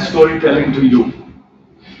brand storytelling to you?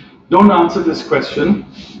 Don't answer this question.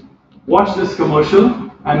 Watch this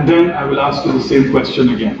commercial, and then I will ask you the same question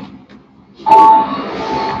again.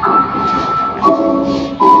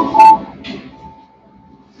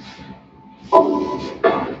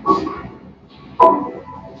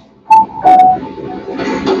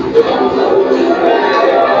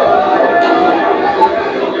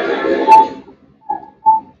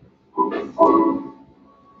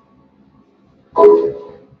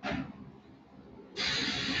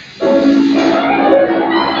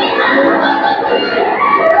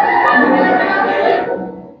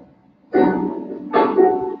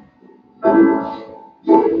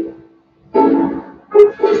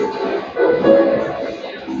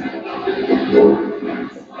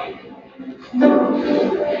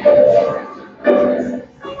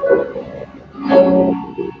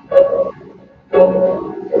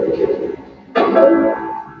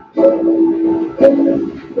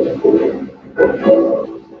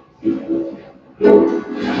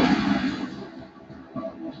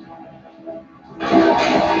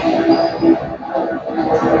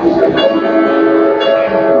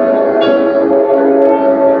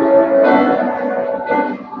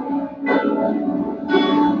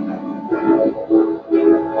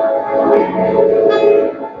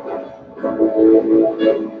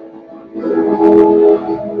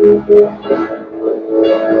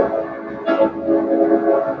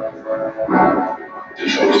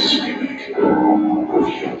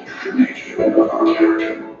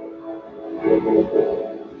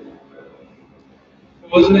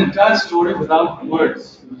 It was an entire story without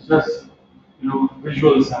words. It was just,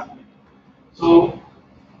 visuals happening. So,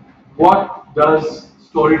 what does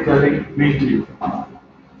storytelling mean to you?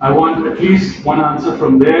 I want at least one answer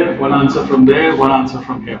from there, one answer from there, one answer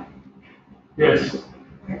from here. Yes.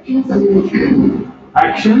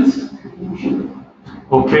 Actions.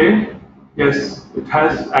 Okay. Yes, it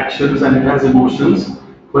has actions and it has emotions,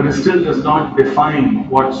 but it still does not define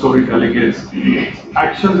what storytelling is.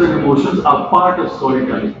 Actions and emotions are part of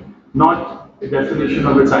storytelling, not a definition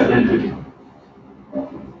of its identity.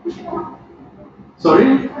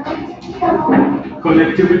 Sorry?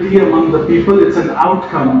 Connectivity among the people, it's an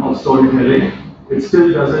outcome of storytelling. It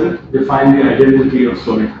still doesn't define the identity of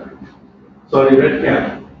storytelling. Sorry, red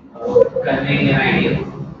cap. Conveying an idea.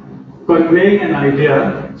 Conveying an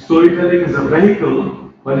idea, storytelling is a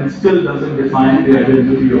vehicle, but it still doesn't define the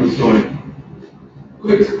identity of a story. To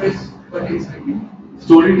express what is happening.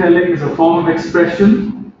 Storytelling is a form of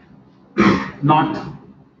expression, not.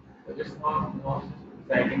 It's not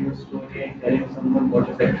writing the story and telling someone what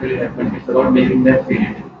has actually happened. It's about making them feel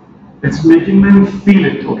it. It's making them feel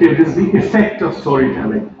it. Okay, it is the effect of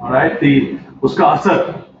storytelling. All right, uska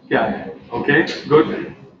asar kya hai? Okay,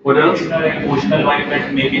 good. What else? Emotional vibe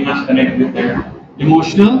that making us connect with them.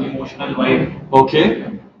 Emotional vibe. Okay.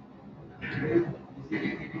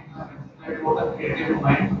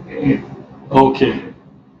 Okay.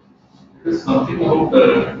 It is something about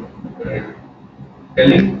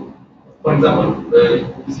telling. For example,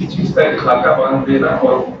 किसी चीज का एक खाका बांध देना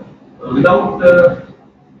और without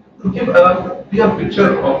to give a clear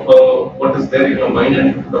picture of what is there in your mind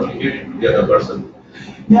and communicate it to the other person.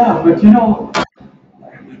 Yeah, but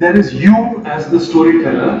there is you as the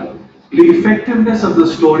storyteller. The effectiveness of the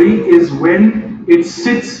story is when it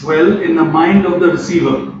sits well in the mind of the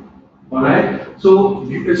receiver. Alright? So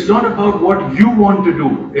it's not about what you want to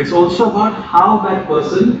do. It's also about how that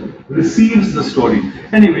person receives the story.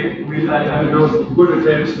 Anyway, I know good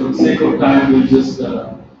attempts for the sake of time. We'll just.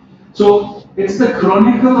 So it's the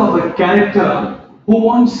chronicle of a character who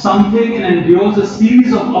wants something and endures a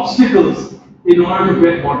series of obstacles in order to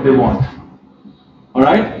get what they want.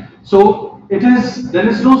 Alright? So there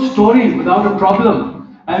is no story without a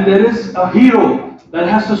problem. And there is a hero that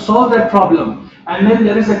has to solve that problem. And then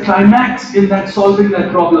there is a climax in that solving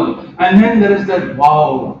that problem. And then there is that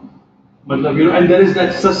wow. And there is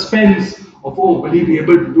that suspense of, oh, will he be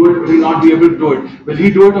able to do it? Will he not be able to do it? Will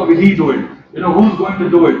he do it or will he do it? Who's going to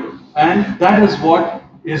do it? And that is what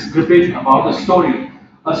is gripping about a story.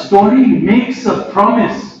 A story makes a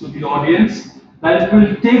promise to the audience that it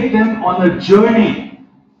will take them on a journey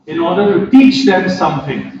in order to teach them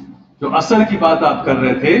something. जो असर की बात आप कर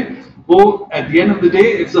रहे थे, वो at the end of the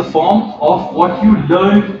day, it's a form of what you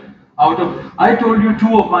learned I told you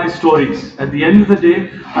two of my stories. At the end of the day,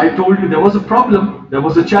 I told you there was a problem, there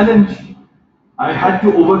was a challenge. I had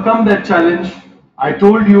to overcome that challenge. I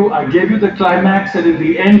told you, I gave you the climax, and in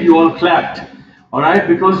the end, you all clapped. All right,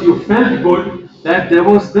 because you felt good that there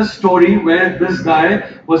was this story where this guy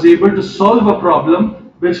was able to solve a problem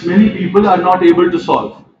which many people are not able to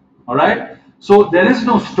solve. All right, so there is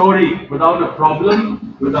no story without a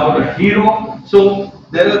problem, without a hero. So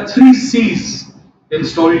there are 3 C's in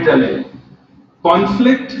storytelling: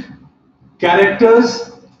 conflict,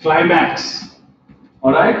 characters, climax.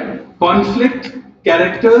 All right, conflict,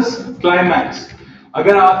 characters, climax.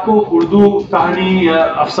 अगर आपको उर्दू कहानी या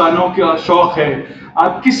अफसानों का शौक है,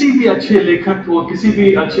 आप किसी भी अच्छे लेखक को, किसी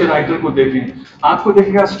भी अच्छे राइटर को देखें, आपको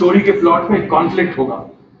देखेगा स्टोरी के प्लॉट में एक कॉन्फ्लिक्ट होगा,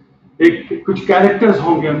 एक कुछ कैरेक्टर्स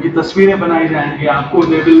होंगे, उनकी तस्वीरें बनाई जाएंगी, आपको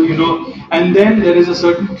they will you know, and then there is a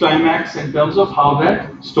certain climax in terms of how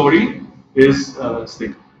that story is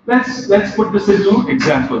thing. Let's put this into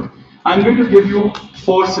example. I'm going to give you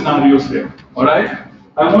 4 scenarios here. All right.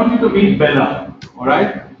 I want you to meet Bella. All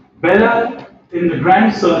right. Bella in the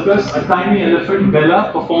grand circus, a tiny elephant.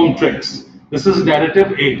 Bella performed tricks. This is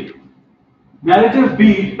narrative A. Narrative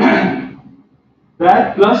B.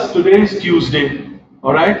 That plus today is Tuesday.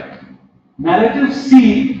 All right. Narrative C.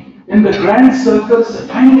 In the grand circus, a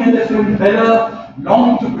tiny elephant. Bella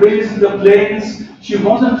longed to graze in the plains. She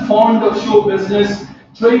wasn't fond of show business.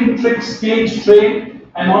 Train tricks, stage train,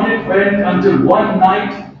 and on it went until one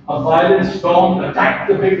night a violent storm attacked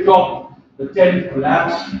the big top. The tent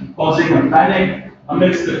collapsed, causing a panic.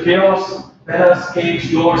 Amidst the chaos, Bella's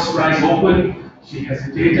cage door sprang open. She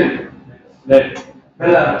hesitated.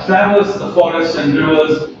 Bella traversed the forests and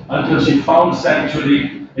rivers until she found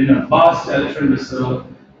sanctuary in a vast elephant reserve.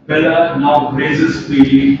 Bella now grazes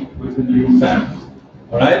freely with a new family.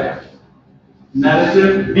 All right?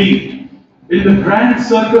 Narrative B. In the grand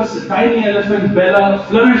circus, a tiny elephant, Bella,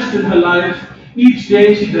 flourished in her life. Each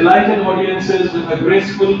day she delighted audiences with her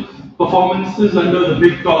graceful performances under the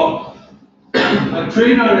big top. A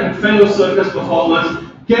trainer and fellow circus performers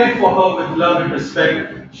cared for her with love and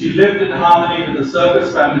respect. She lived in harmony with the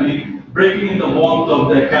circus family, breaking in the warmth of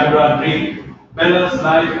their camaraderie. Bella's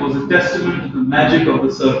life was a testament to the magic of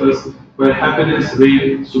the circus, where happiness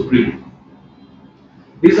reigned supreme.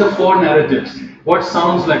 These are 4 narratives. What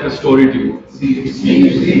sounds like a story to you?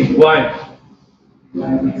 C. Why?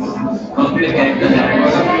 Yeah?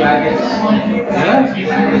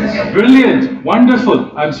 Brilliant. Wonderful.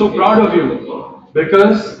 I'm so proud of you.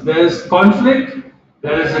 Because there's conflict,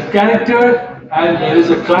 there is a character, and there is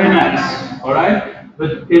a climax. Alright?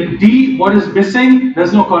 But in D, what is missing?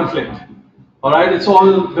 There's no conflict. Alright? It's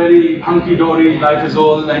all very hunky-dory, life is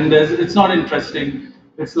all, and it's not interesting.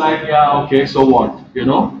 It's like, yeah, okay, so what? You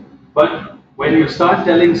know? But when you start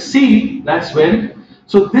telling C, that's when.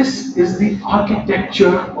 So this is the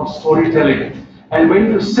architecture of storytelling. And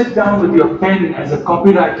when you sit down with your pen as a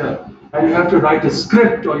copywriter, and you have to write a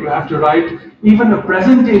script, or you have to write even a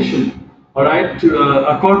presentation, all right, to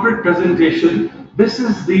a corporate presentation, this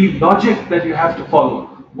is the logic that you have to follow.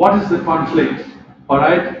 What is the conflict? All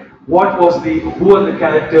right, who are the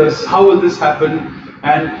characters? How will this happen?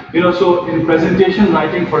 And you know, so in presentation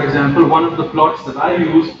writing, for example, one of the plots that I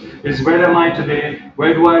use is, where am I today?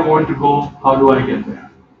 Where do I want to go? How do I get there?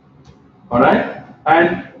 All right.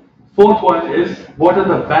 And 4th one is, what are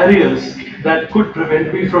the barriers that could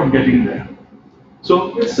prevent me from getting there?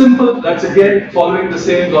 So it's simple. That's again following the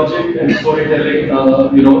same logic and storytelling,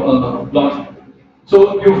 plot.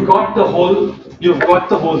 So you've got the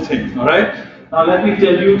whole thing. All right. Now let me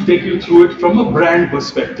take you through it from a brand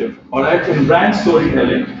perspective. All right. In brand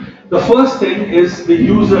storytelling, the first thing is the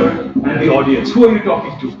user and the audience. Who are you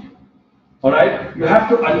talking to? All right. You have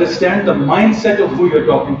to understand the mindset of who you're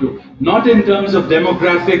talking to. Not in terms of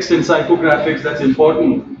demographics and psychographics. That's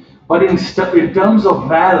important. But in terms of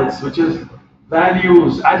VALs, which is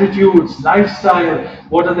values, attitudes, lifestyle,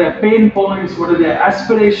 what are their pain points, what are their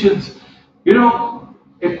aspirations. You know,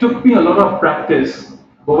 it took me a lot of practice,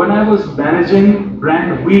 but when I was managing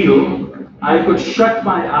brand wheel, I could shut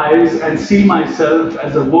my eyes and see myself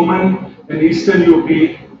as a woman in Eastern UP,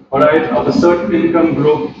 all right, of a certain income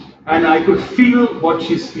group, and I could feel what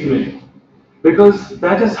she's feeling. Because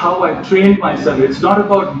that is how I trained myself. It's not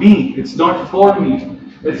about me, it's not for me.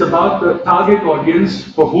 It's about the target audience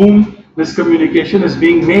for whom this communication is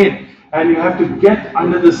being made. And you have to get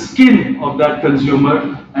under the skin of that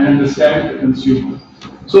consumer and understand the consumer.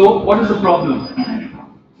 So what is the problem?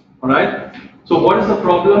 All right? So what is the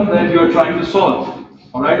problem that you're trying to solve?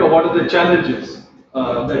 All right? Or what are the challenges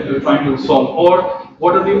that you're trying to solve? Or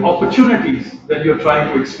what are the opportunities that you're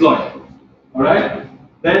trying to exploit? All right?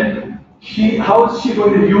 Then how is she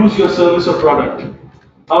going to use your service or product?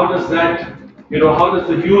 How does that, how does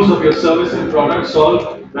the use of your service and product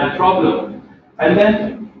solve that problem? And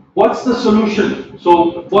then, what's the solution?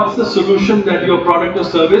 So, what's the solution that your product or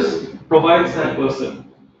service provides that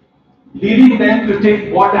person? Leading them to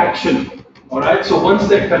take what action? Alright, so once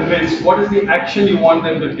they're convinced, what is the action you want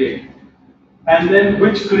them to take? And then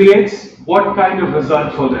which creates what kind of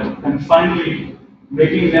result for them? And finally,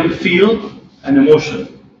 making them feel an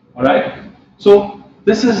emotion. Alright? So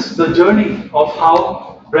this is the journey of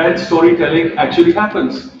how brand storytelling actually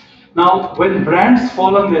happens. Now, when brands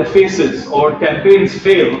fall on their faces or campaigns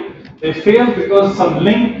fail, they fail because some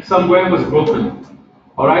link somewhere was broken.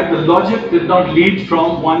 Alright, the logic did not lead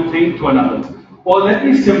from one thing to another. Or let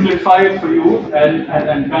me simplify it for you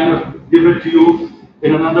and kind of give it to you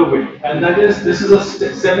in another way. And that is, this is a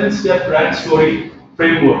 7-step brand story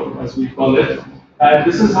framework, as we call it.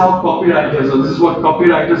 And this is how copywriters, or this is what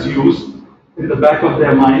copywriters use in the back of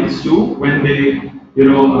their minds too when they,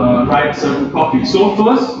 write certain copy. So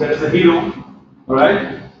first, there is a hero, all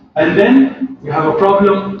right? And then you have a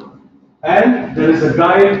problem, and there is a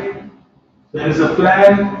guide, there is a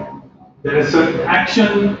plan, there is certain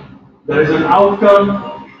action, there is an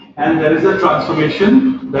outcome, and there is a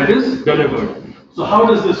transformation that is delivered. So how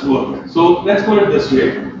does this work? So let's put it this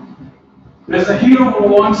way. There's a hero who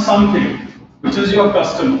wants something, which is your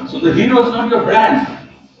customer. So the hero is not your brand.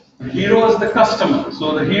 The hero is the customer.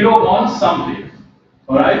 So the hero wants something.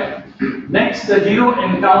 Alright? Next, the hero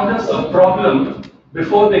encounters a problem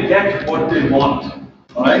before they get what they want.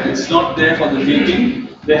 Alright? It's not there for the taking.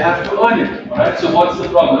 They have to earn it. Alright? So what's the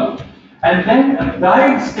problem? And then a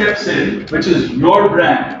guide steps in, which is your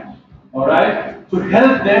brand. Alright? To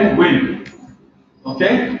help them win.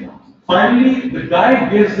 Okay? Finally, the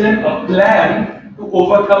guide gives them a plan to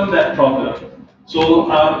overcome that problem. So,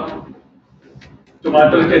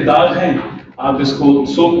 टमाटर के दाग हैं, आप इसको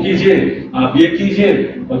सोक कीजिए, आप ये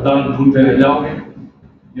कीजिए और दाल भूनते रह जाओगे.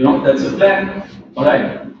 That's a plan.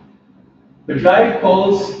 Alright? The guide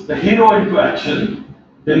calls the hero into action.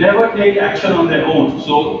 They never take action on their own.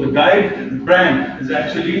 So the guide, the brand, is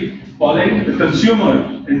actually calling the consumer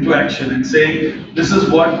into action and saying, this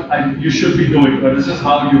is what you should be doing, or this is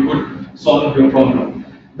how you could solve your problem.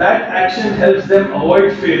 That action helps them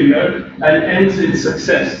avoid failure and ends in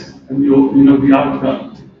success and the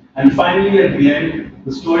outcome. And finally, at the end,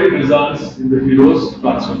 the story results in the hero's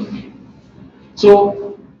transformation.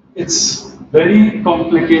 So it's very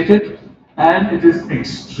complicated and it is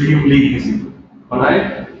extremely easy.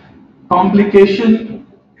 Alright? Complication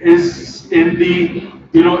is in the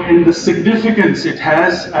in the significance it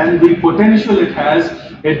has and the potential it has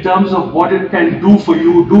in terms of what it can do for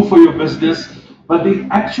you, do for your business, but the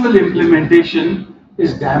actual implementation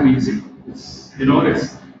is damn easy. It's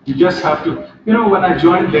you just have to, when I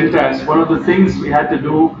joined Lintas, one of the things we had to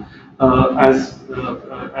do as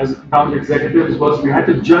account executives was we had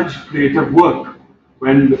to judge creative work.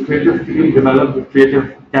 When the creative team developed the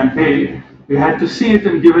creative campaign, we had to see it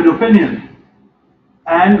and give an opinion.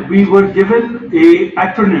 And we were given an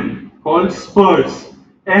acronym called SPURS,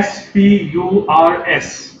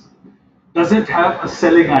 S-P-U-R-S. Does it have a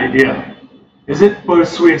selling idea? Is it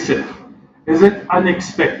persuasive? Is it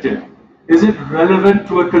unexpected? Is it relevant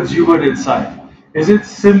to a consumer insight? Is it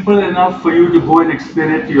simple enough for you to go and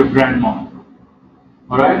explain it to your grandma?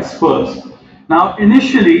 Alright, SPURS. Now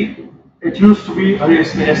initially, it used to be,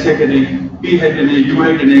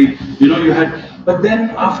 but then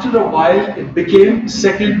after a while, it became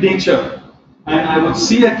second nature. And I would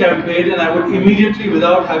see a campaign and I would immediately,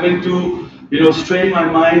 without having to, strain my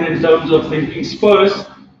mind in terms of thinking SPURS,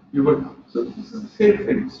 so this is the same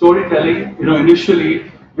thing. Storytelling,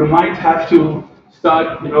 initially, you might have to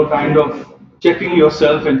start, kind of checking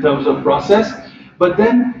yourself in terms of process. But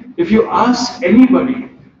then, if you ask anybody,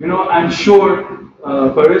 I'm sure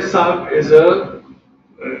Paris Saab is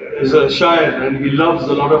a shair and he loves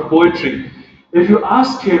a lot of poetry. If you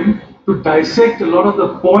ask him to dissect a lot of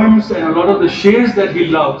the poems and a lot of the shairs that he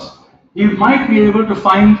loves, he might be able to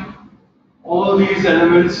find all these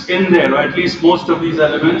elements in there, or at least most of these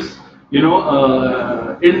elements,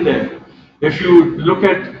 in there. If you look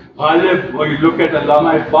at Ghalib or you look at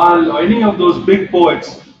Allama Iqbal or any of those big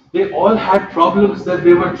poets, they all had problems that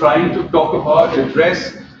they were trying to talk about,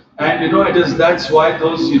 address, and that's why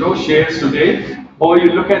those shares today. Or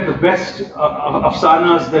you look at the best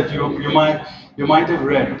afsanas that you might have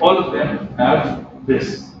read. All of them have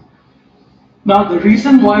this. Now the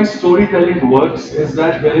reason why storytelling works is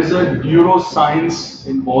that there is a neuroscience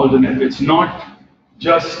involved in it. It's not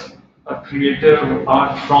just a creative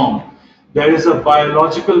art form. There is a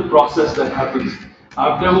biological process that happens.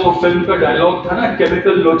 आपने वो film का dialogue था ना,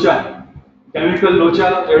 chemical लोचा, Chemical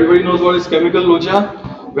locha, everybody knows what is chemical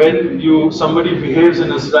locha. When somebody behaves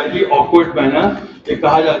in a slightly awkward manner, ये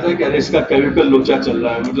कहा जाता है कि अरे इसका chemical लोचा चल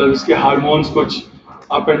रहा है, मतलब इसके हार्मोन्स कुछ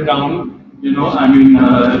up and down,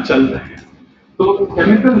 चल रहे हैं. So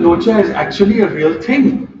chemical locha is actually a real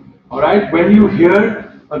thing. All right, when you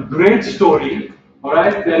hear a great story, all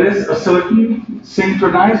right, there is a certain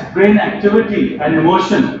synchronized brain activity and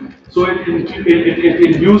emotion. So it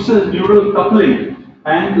induces neural coupling,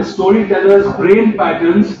 and the storyteller's brain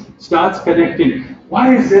patterns starts connecting.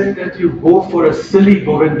 Why is it that you go for a silly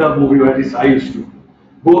Govinda movie, or at least I used to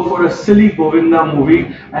go for a silly Govinda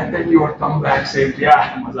movie, and then you would come back saying,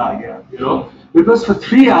 yeah, maza aa gaya, because for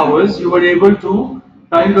 3 hours you were able to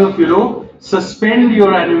kind of, suspend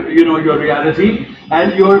your, your reality,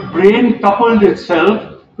 and your brain coupled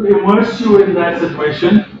itself to immerse you in that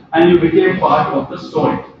situation, and you became part of the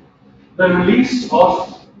story. The release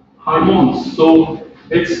of hormones, so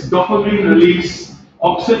it's dopamine release,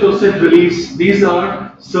 oxytocin release. These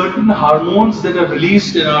are certain hormones that are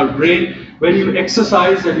released in our brain when you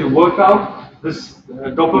exercise and you work out. This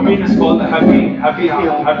dopamine is called the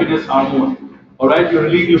happiness hormone. All right,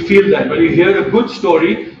 you feel that when you hear a good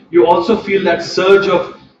story, you also feel that surge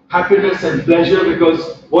of happiness and pleasure,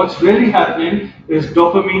 because what's really happening is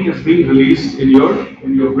dopamine is being released in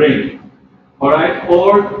your brain. All right,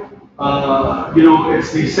 or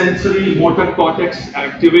it's the sensory motor cortex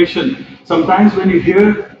activation. Sometimes when you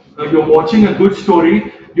hear you're watching a good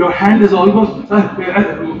story, your hand is almost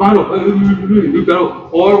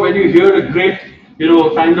or when you hear a great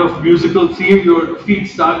kind of musical theme, your feet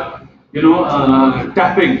start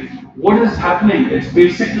tapping. What is happening? It's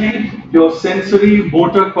basically your sensory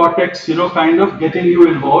motor cortex, kind of getting you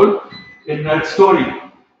involved in that story.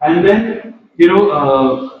 And then,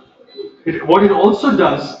 what it also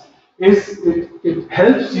does is it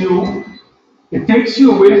helps you, it takes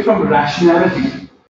you away from rationality.